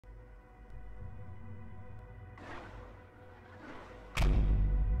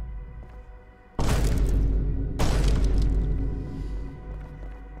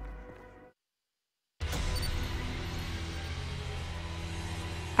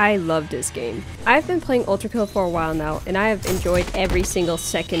I love this game. I've been playing ULTRAKILL for a while now, and I have enjoyed every single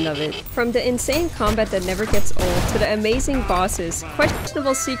second of it. From the insane combat that never gets old, to the amazing bosses,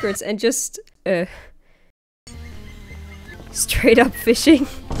 questionable secrets, and just, straight up fishing.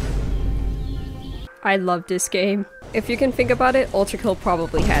 I love this game. If you can think about it, ULTRAKILL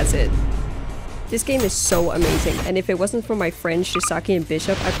probably has it. This game is so amazing, and if it wasn't for my friends Shisaki and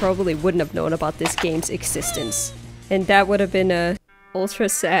Bishop, I probably wouldn't have known about this game's existence. And that would have been, ultra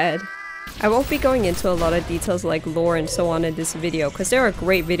sad. I won't be going into a lot of details like lore and so on in this video, because there are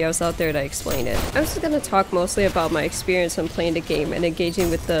great videos out there that explain it. I'm just gonna talk mostly about my experience on playing the game and engaging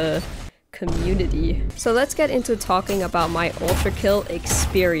with the community. So let's get into talking about my ULTRAKILL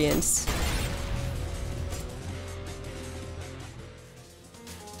experience.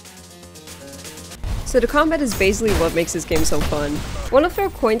 So the combat is basically what makes this game so fun. Wanna throw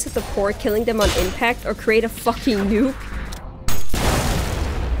coins at the poor, killing them on impact, or create a fucking nuke?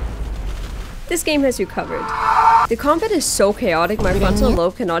 This game has you covered. The combat is so chaotic, my frontal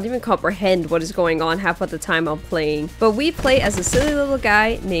lobe cannot even comprehend what is going on half of the time I'm playing. But we play as a silly little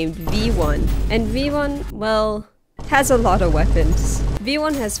guy named V1. And V1, well, has a lot of weapons.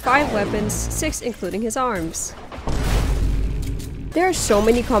 V1 has 5 weapons, 6 including his arms. There are so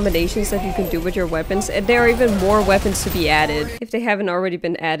many combinations that you can do with your weapons, and there are even more weapons to be added, if they haven't already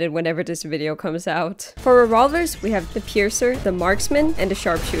been added whenever this video comes out. For revolvers, we have the piercer, the marksman, and the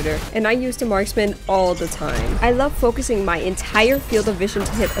sharpshooter, and I use the marksman all the time. I love focusing my entire field of vision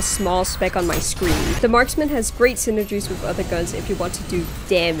to hit a small speck on my screen. The marksman has great synergies with other guns if you want to do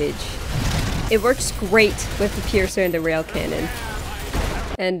damage. It works great with the piercer and the rail cannon.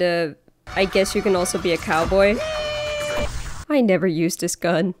 And I guess you can also be a cowboy. I never used this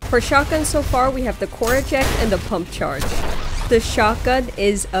gun. For shotguns so far, we have the core eject and the pump charge. The shotgun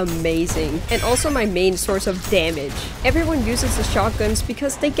is amazing, and also my main source of damage. Everyone uses the shotguns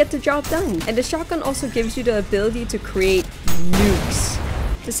because they get the job done, and the shotgun also gives you the ability to create nukes.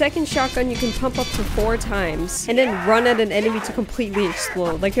 The second shotgun you can pump up to 4 times, and then run at an enemy to completely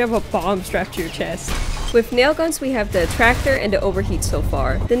explode, like you have a bomb strapped to your chest. With nail guns, we have the attractor and the overheat so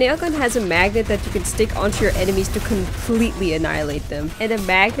far. The nail gun has a magnet that you can stick onto your enemies to completely annihilate them. And the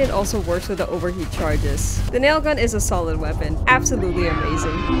magnet also works with the overheat charges. The nail gun is a solid weapon. Absolutely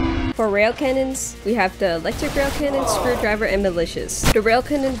amazing. For rail cannons, we have the electric rail cannon, screwdriver, and malicious. The rail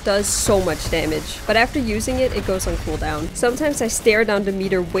cannon does so much damage, but after using it, it goes on cooldown. Sometimes I stare down the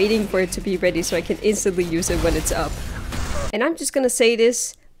meter waiting for it to be ready so I can instantly use it when it's up. And I'm just gonna say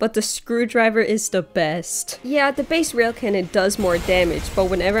this, but the screwdriver is the best. Yeah, the base rail cannon does more damage, but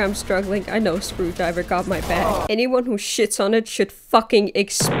whenever I'm struggling, I know screwdriver got my back. Anyone who shits on it should fucking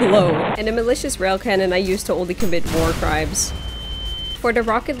explode. And the malicious rail cannon I use to only commit war crimes. For the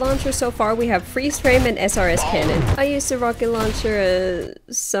rocket launcher so far, we have freeze frame and SRS cannon. I use the rocket launcher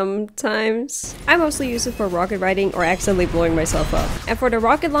sometimes. I mostly use it for rocket riding or accidentally blowing myself up. And for the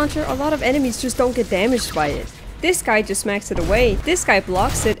rocket launcher, a lot of enemies just don't get damaged by it. This guy just smacks it away, this guy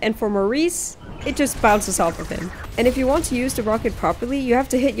blocks it, and for Maurice, it just bounces off of him. And if you want to use the rocket properly, you have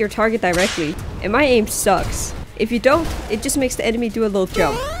to hit your target directly. And my aim sucks. If you don't, it just makes the enemy do a little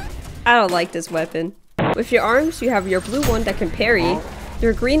jump. I don't like this weapon. With your arms, you have your blue one that can parry,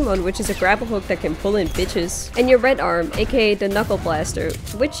 your green one, which is a grapple hook that can pull in bitches, and your red arm, aka the knuckle blaster,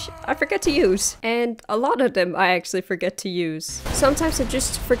 which I forget to use. And a lot of them I actually forget to use. Sometimes I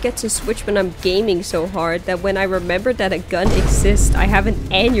just forget to switch when I'm gaming so hard that when I remember that a gun exists, I have an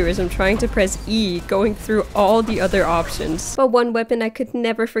aneurysm trying to press E, going through all the other options. But one weapon I could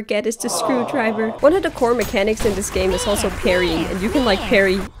never forget is the screwdriver. One of the core mechanics in this game is also parrying, and you can like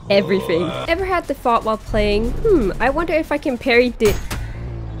parry everything. Ever had the thought while playing, I wonder if I can parry the...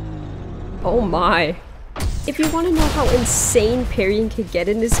 Oh my. If you want to know how insane parrying can get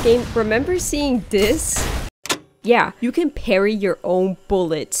in this game, remember seeing this? Yeah, you can parry your own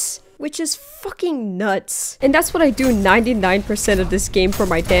bullets, which is fucking nuts. And that's what I do 99% of this game for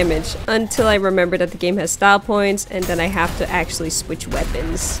my damage, until I remember that the game has style points, and then I have to actually switch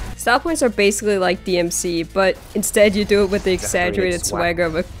weapons. Style points are basically like DMC, but instead you do it with the exaggerated swagger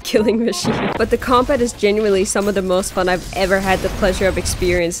of a killing machine. But the combat is genuinely some of the most fun I've ever had the pleasure of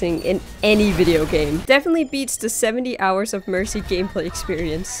experiencing in any video game. Definitely beats the 70 hours of Mercy gameplay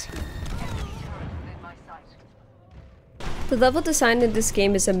experience. The level design in this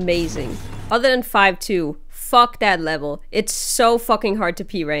game is amazing. Other than 5-2, fuck that level. It's so fucking hard to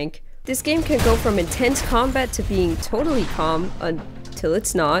P-rank. This game can go from intense combat to being totally calm until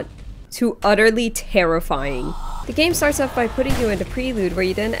it's not, to utterly terrifying. The game starts off by putting you in the prelude where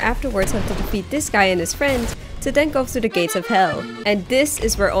you then afterwards have to defeat this guy and his friends, to then go through the gates of hell. And this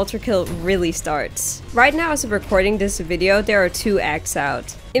is where ULTRAKILL really starts. Right now as I'm recording this video, there are 2 acts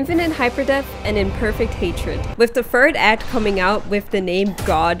out. Infinite Hyperdeath and Imperfect Hatred. With the 3rd act coming out with the name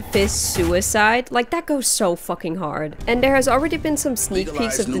God Fist Suicide, like that goes so fucking hard. And there has already been some sneak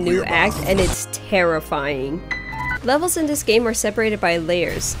peeks of the new act and it's terrifying. Levels in this game are separated by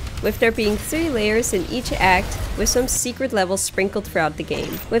layers, with there being 3 layers in each act with some secret levels sprinkled throughout the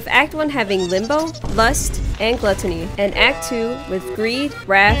game. With Act 1 having Limbo, Lust, and Gluttony, and Act 2 with Greed,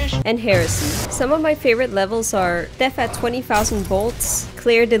 Wrath, and Heresy. Some of my favorite levels are Death at 20,000 Volts,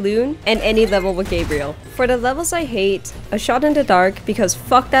 Claire de Lune, and any level with Gabriel. For the levels I hate, A Shot in the Dark because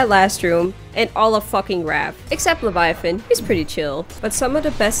fuck that last room, and all of fucking Wrath. Except Leviathan, he's pretty chill. But some of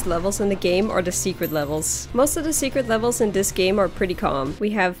the best levels in the game are the secret levels. Most of the secret levels in this game are pretty calm. We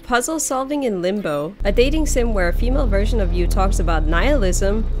have puzzle solving in Limbo, a dating sim where a female version of you talks about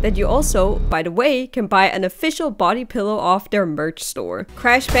nihilism that you also, by the way, can buy an official body pillow off their merch store.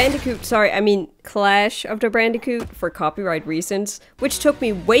 Clash of the Bandicoot for copyright reasons, which took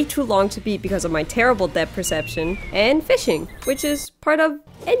me way too long to beat because of my terrible depth perception, and fishing, which is part of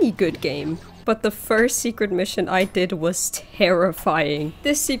any good game. But the first secret mission I did was terrifying.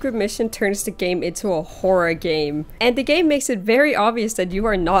 This secret mission turns the game into a horror game, and the game makes it very obvious that you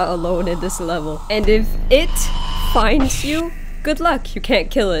are not alone in this level. And if it finds you, good luck, you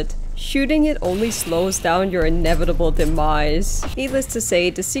can't kill it. Shooting it only slows down your inevitable demise. Needless to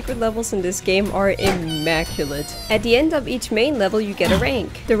say, the secret levels in this game are immaculate. At the end of each main level, you get a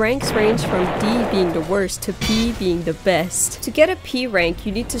rank. The ranks range from D being the worst to P being the best. To get a P rank,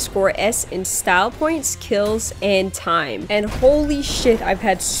 you need to score S in style points, kills, and time. And holy shit, I've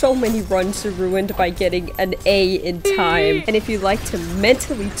had so many runs ruined by getting an A in time. And if you like to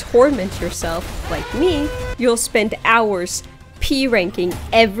mentally torment yourself, like me, you'll spend hours P ranking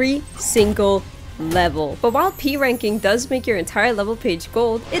every single level. But while P ranking does make your entire level page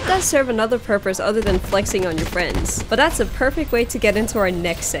gold, it does serve another purpose other than flexing on your friends. But that's a perfect way to get into our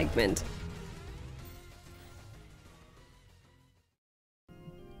next segment.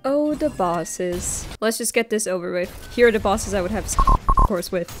 Oh, the bosses. Let's just get this over with. Here are the bosses I would have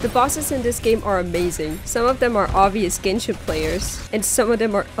course with. The bosses in this game are amazing. Some of them are obvious RIINCHU players, and some of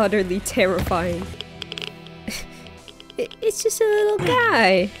them are utterly terrifying. It's just a little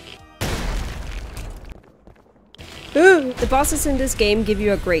guy. The bosses in this game give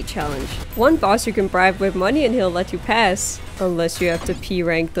you a great challenge. One boss you can bribe with money and he'll let you pass, unless you have to P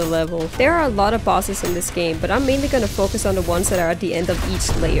rank the level. There are a lot of bosses in this game, but I'm mainly gonna focus on the ones that are at the end of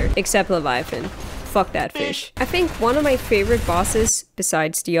each layer, except Leviathan. Fuck that fish. I think one of my favorite bosses,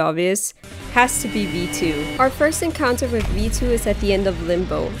 besides the obvious, has to be V2. Our first encounter with V2 is at the end of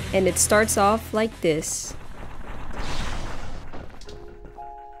Limbo, and it starts off like this.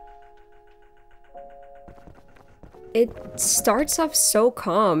 It starts off so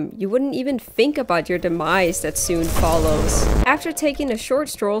calm, you wouldn't even think about your demise that soon follows. After taking a short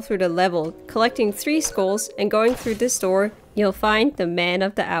stroll through the level, collecting 3 skulls, and going through this door, you'll find the man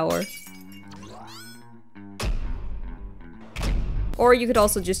of the hour. Or you could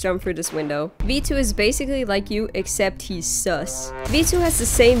also just jump through this window. V2 is basically like you, except he's sus. V2 has the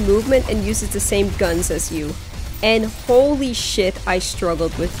same movement and uses the same guns as you. And holy shit, I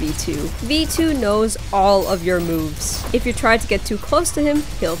struggled with V2. V2 knows all of your moves. If you try to get too close to him,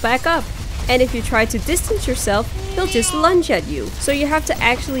 he'll back up. And if you try to distance yourself, he'll just lunge at you. So you have to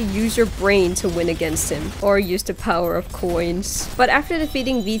actually use your brain to win against him. Or use the power of coins. But after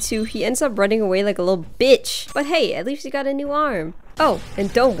defeating V2, he ends up running away like a little bitch. But hey, at least he got a new arm. Oh,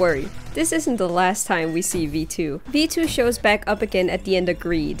 and don't worry, this isn't the last time we see V2. V2 shows back up again at the end of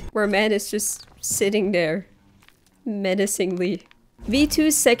Greed, where man is just sitting there menacingly.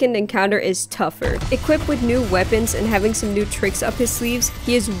 V2's second encounter is tougher. Equipped with new weapons and having some new tricks up his sleeves,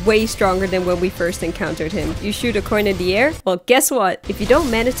 he is way stronger than when we first encountered him. You shoot a coin in the air? Well, guess what? If you don't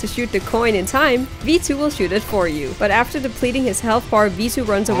manage to shoot the coin in time, V2 will shoot it for you. But after depleting his health bar, V2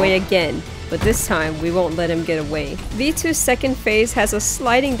 runs away again. But this time, we won't let him get away. V2's second phase has a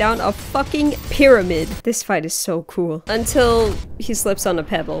sliding down a fucking pyramid. This fight is so cool. Until he slips on a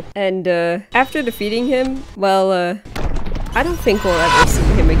pebble. And after defeating him, well, I don't think we'll ever see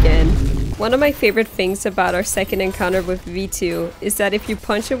him again. One of my favorite things about our second encounter with V2 is that if you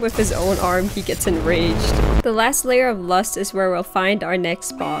punch him with his own arm, he gets enraged. The last layer of Lust is where we'll find our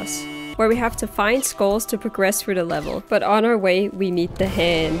next boss, where we have to find skulls to progress through the level. But on our way, we meet the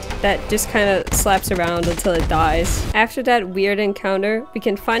hand that just kind of slaps around until it dies. After that weird encounter, we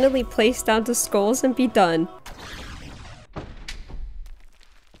can finally place down the skulls and be done.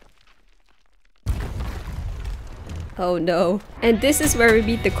 Oh no. And this is where we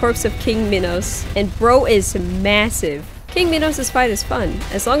meet the corpse of King Minos. And bro is massive. King Minos' fight is fun.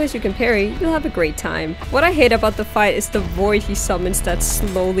 As long as you can parry, you'll have a great time. What I hate about the fight is the void he summons that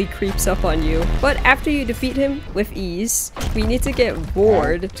slowly creeps up on you. But after you defeat him with ease, we need to get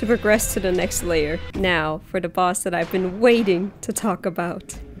Ward to progress to the next layer. Now, for the boss that I've been waiting to talk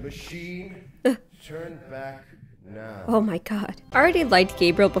about. Machine, turn back now. Oh my god. I already liked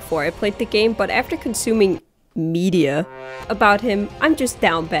Gabriel before I played the game, but after consuming media about him, I'm just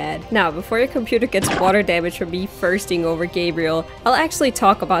down bad. Now, before your computer gets water damage from me firsting over Gabriel, I'll actually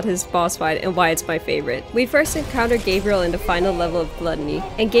talk about his boss fight and why it's my favorite. We first encountered Gabriel in the final level of Gluttony,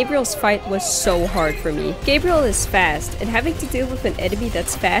 and Gabriel's fight was so hard for me. Gabriel is fast, and having to deal with an enemy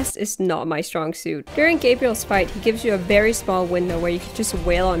that's fast is not my strong suit. During Gabriel's fight, he gives you a very small window where you can just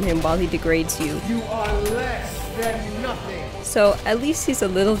wail on him while he degrades you. You are less than nothing. So at least he's a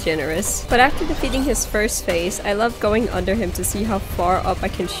little generous. But after defeating his first phase, I love going under him to see how far up I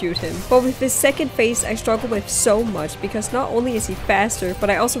can shoot him. But with his second phase, I struggle with so much because not only is he faster, but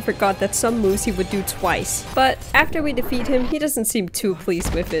I also forgot that some moves he would do twice. But after we defeat him, he doesn't seem too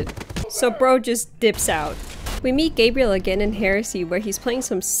pleased with it. So bro just dips out. We meet Gabriel again in Heresy where he's playing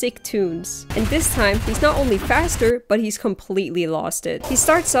some sick tunes. And this time, he's not only faster, but he's completely lost it. He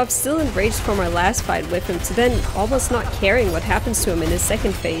starts off still enraged from our last fight with him to then almost not caring what happens to him in his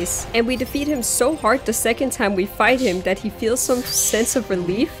second phase. And we defeat him so hard the second time we fight him that he feels some sense of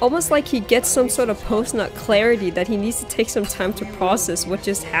relief. Almost like he gets some sort of post-nut clarity that he needs to take some time to process what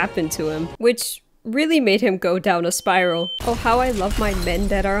just happened to him. Which really made him go down a spiral. Oh, how I love my men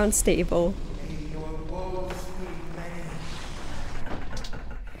that are unstable.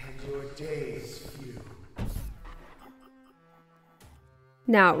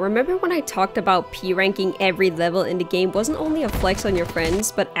 Now, remember when I talked about P-ranking every level in the game wasn't only a flex on your friends,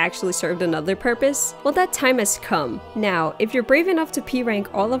 but actually served another purpose? Well, that time has come. Now, if you're brave enough to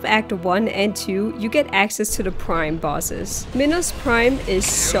P-rank all of Act 1 and 2, you get access to the Prime bosses. Minos Prime is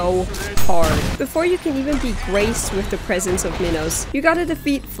so hard. Before you can even be graced with the presence of Minos, you gotta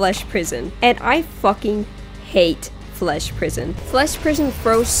defeat Flesh Prison. And I fucking hate Flesh Prison. Flesh Prison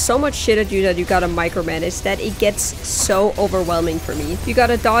throws so much shit at you that you gotta micromanage that it gets so overwhelming for me. You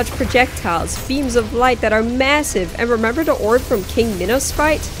gotta dodge projectiles, beams of light that are massive, and remember the orb from King Minos'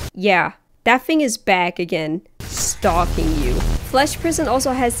 fight? Yeah, that thing is back again, stalking you. Flesh Prison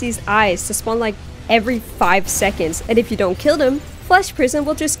also has these eyes to spawn like every 5 seconds, and if you don't kill them, Flesh Prison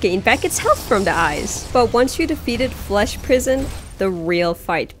will just gain back its health from the eyes. But once you defeated Flesh Prison, the real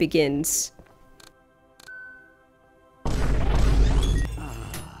fight begins.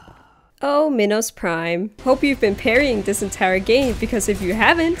 Oh, Minos Prime. Hope you've been parrying this entire game, because if you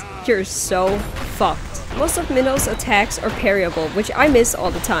haven't, you're so fucked. Most of Minos' attacks are parryable, which I miss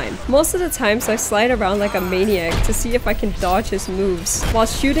all the time. Most of the times I slide around like a maniac to see if I can dodge his moves, while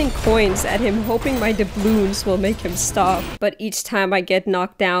shooting coins at him hoping my doubloons will make him stop. But each time I get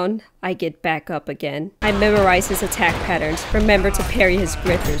knocked down, I get back up again. I memorize his attack patterns, remember to parry his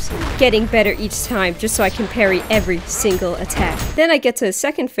gritters, getting better each time just so I can parry every single attack. Then I get to the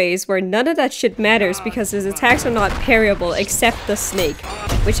second phase where none of that shit matters because his attacks are not parryable except the snake,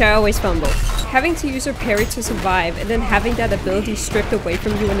 which I always fumble. Having to use your parry to survive and then having that ability stripped away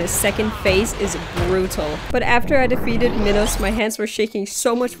from you in his second phase is brutal. But after I defeated Minos, my hands were shaking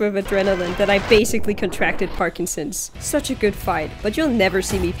so much with adrenaline that I basically contracted Parkinson's. Such a good fight, but you'll never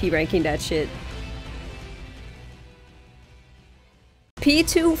see me P-ranking that shit.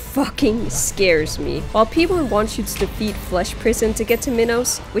 P2 fucking scares me. While P1 wants you to defeat Flesh Prison to get to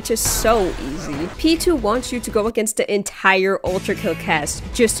Minos, which is so easy, P2 wants you to go against the entire ULTRAKILL cast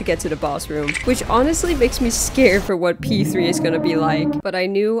just to get to the boss room, which honestly makes me scared for what P3 is gonna be like. But I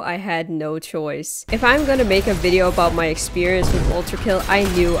knew I had no choice. If I'm gonna make a video about my experience with ULTRAKILL, I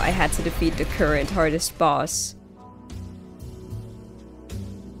knew I had to defeat the current hardest boss.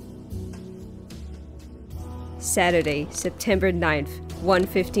 Saturday, September 9th,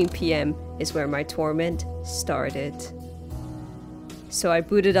 1:15 p.m. is where my torment started. So I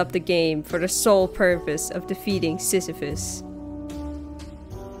booted up the game for the sole purpose of defeating Sisyphus.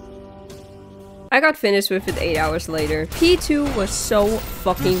 I got finished with it 8 hours later. P2 was so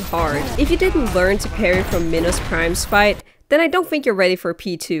fucking hard. If you didn't learn to parry from Minos Prime's fight, then I don't think you're ready for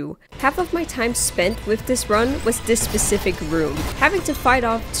P2. Half of my time spent with this run was this specific room. Having to fight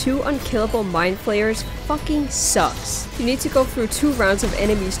off 2 unkillable mind flayers fucking sucks. You need to go through 2 rounds of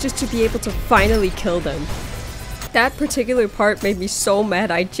enemies just to be able to finally kill them. That particular part made me so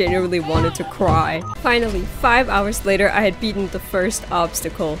mad I genuinely wanted to cry. Finally, 5 hours later, I had beaten the first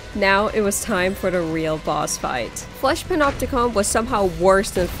obstacle. Now it was time for the real boss fight. Flesh Panopticon was somehow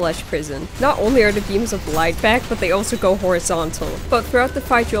worse than Flesh Prison. Not only are the beams of light back, but they also go horizontal. But throughout the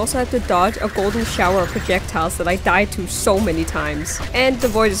fight, you also have to dodge a golden shower of projectiles that I died to so many times. And the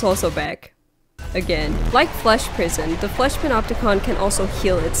void is also back. Again. Like Flesh Prison, the Flesh Panopticon can also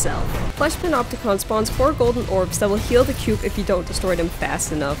heal itself. Flesh Panopticon spawns 4 golden orbs that will heal the cube if you don't destroy them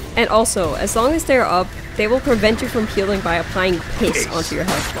fast enough. And also, as long as they're up, they will prevent you from healing by applying piss onto your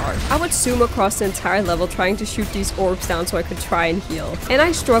health bar. I would zoom across the entire level trying to shoot these orbs down so I could try and heal. And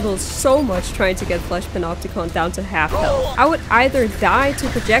I struggled so much trying to get Flesh Panopticon down to half health. I would either die to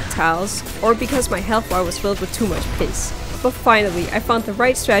projectiles, or because my health bar was filled with too much piss. But finally, I found the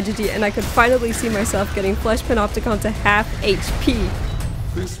right strategy and I could finally see myself getting Flesh Panopticon to half HP.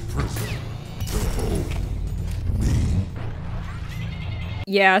 This prison will hold me.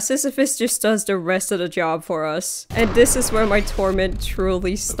 Yeah, Sisyphus just does the rest of the job for us. And this is where my torment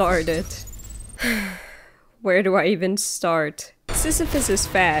truly started. Where do I even start? Sisyphus is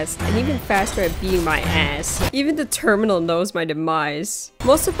fast, and even faster at beating my ass. Even the terminal knows my demise.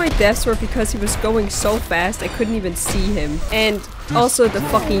 Most of my deaths were because he was going so fast I couldn't even see him. And also the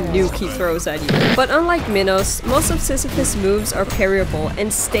fucking nuke he throws at you. But unlike Minos, most of Sisyphus' moves are parryable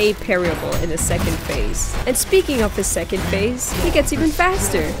and stay parryable in the second phase. And speaking of his second phase, he gets even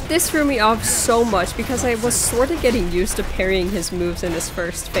faster. This threw me off so much because I was sort of getting used to parrying his moves in his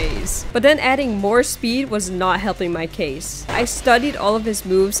first phase. But then adding more speed was not helping my case. I studied all of his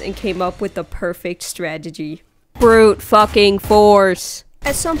moves and came up with the perfect strategy. Brute fucking force.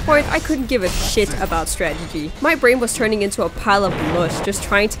 At some point, I couldn't give a shit about strategy. My brain was turning into a pile of mush just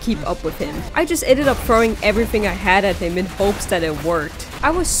trying to keep up with him. I just ended up throwing everything I had at him in hopes that it worked. I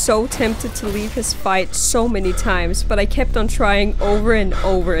was so tempted to leave his fight so many times, but I kept on trying over and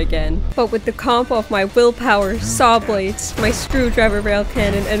over again. But with the combo of my willpower, saw blades, my screwdriver rail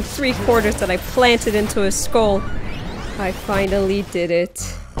cannon, and 3/4 that I planted into his skull, I finally did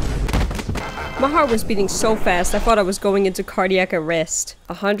it. My heart was beating so fast I thought I was going into cardiac arrest.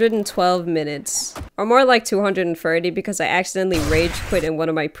 112 minutes. Or more like 230 because I accidentally rage quit in one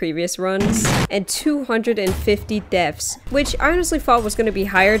of my previous runs. And 250 deaths, which I honestly thought was going to be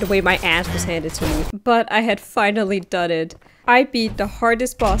higher the way my ass was handed to me. But I had finally done it. I beat the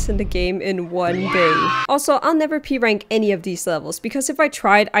hardest boss in the game in 1 day. Also, I'll never P-rank any of these levels because if I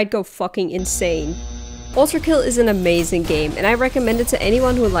tried, I'd go fucking insane. ULTRAKILL is an amazing game, and I recommend it to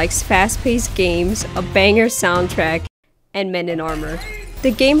anyone who likes fast-paced games, a banger soundtrack, and men in armor.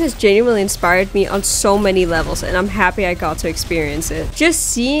 The game has genuinely inspired me on so many levels, and I'm happy I got to experience it. Just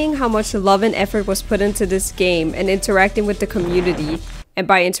seeing how much love and effort was put into this game and interacting with the community, and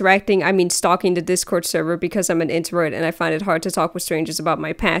by interacting, I mean stalking the Discord server because I'm an introvert and I find it hard to talk with strangers about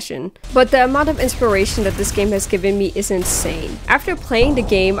my passion. But the amount of inspiration that this game has given me is insane. After playing the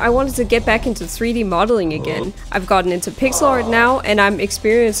game, I wanted to get back into 3D modeling again. I've gotten into pixel art now, and I'm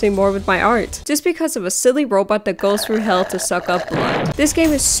experiencing more with my art. Just because of a silly robot that goes through hell to suck up blood. This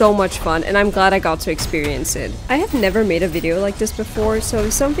game is so much fun, and I'm glad I got to experience it. I have never made a video like this before, so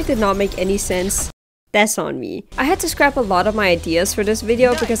if something did not make any sense, that's on me. I had to scrap a lot of my ideas for this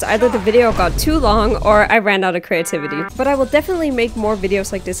video because either the video got too long or I ran out of creativity. But I will definitely make more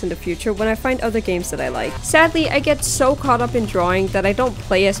videos like this in the future when I find other games that I like. Sadly, I get so caught up in drawing that I don't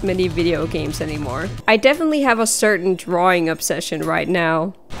play as many video games anymore. I definitely have a certain drawing obsession right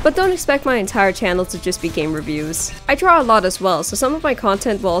now. But don't expect my entire channel to just be game reviews. I draw a lot as well, so some of my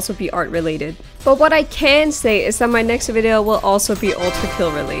content will also be art related. But what I can say is that my next video will also be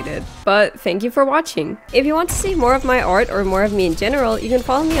ULTRAKILL related. But thank you for watching. If you want to see more of my art or more of me in general, you can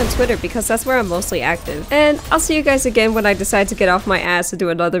follow me on Twitter because that's where I'm mostly active. And I'll see you guys again when I decide to get off my ass to do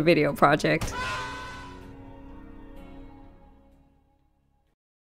another video project.